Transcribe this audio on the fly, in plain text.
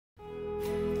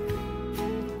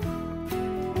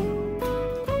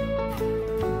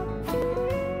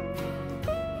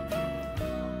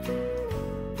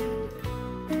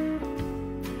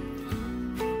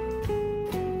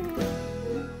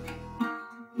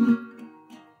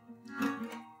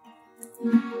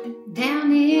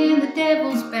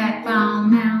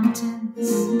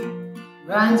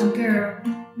was a girl,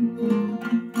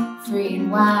 free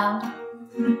and wild,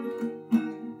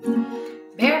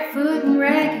 barefoot and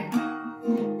ragged,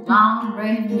 long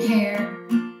raven hair,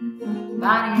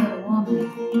 body of a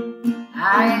woman,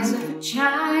 eyes of a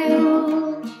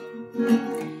child.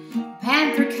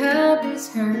 Panther cub is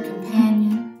her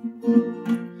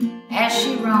companion as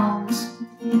she roams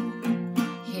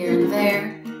here and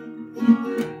there.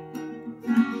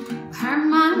 Her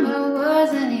mama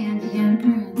was an Indian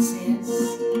princess.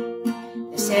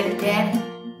 They said her daddy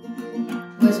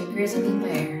was a grizzly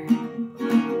bear.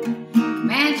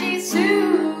 Comanche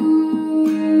Sue,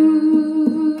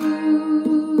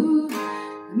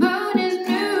 the moon is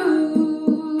new.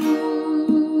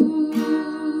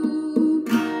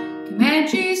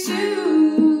 Comanche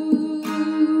Sue,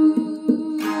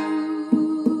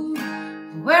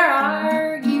 where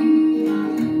are you?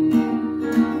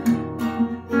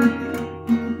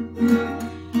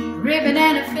 A ribbon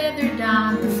and a feather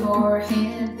down her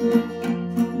forehead, a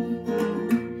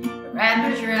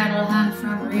rattler's rattle hung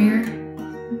from rear.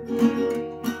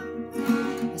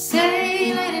 They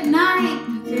say late at night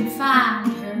you could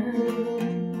find her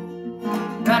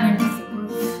running with the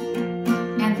wolf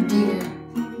and the deer.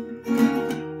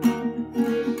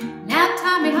 Now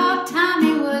Tommy Hawk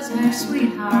Tommy was her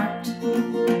sweetheart,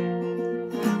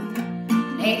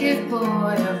 native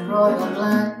boy of royal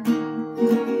blood.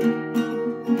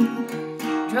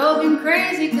 Drove him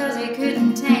crazy 'cause he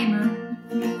couldn't tame her.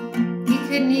 He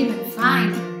couldn't even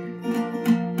find her.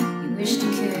 He wished he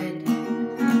could.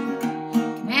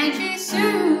 Comanche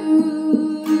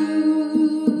Sue,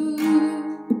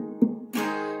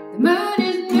 the moon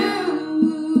is new.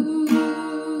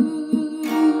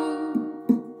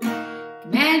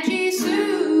 Comanche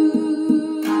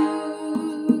Sue,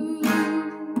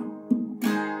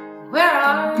 where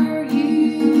are you?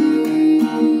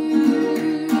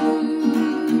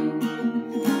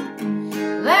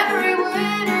 Every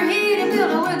winter he'd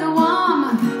build a wigwam,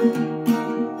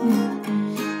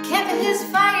 kept his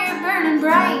fire burning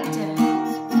bright,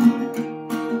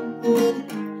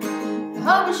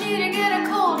 hoping she'd get a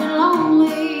cold and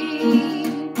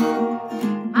lonely,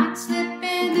 might slip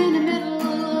in the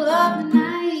middle of the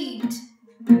night.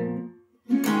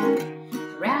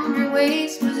 Around her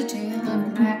waist was a tail of a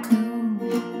raccoon,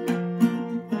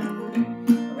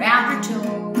 around her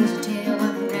toe was a tail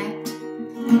of a rat.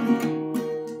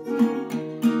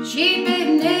 She'd been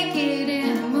naked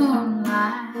in the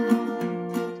moonlight,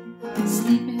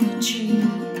 sleep in a tree.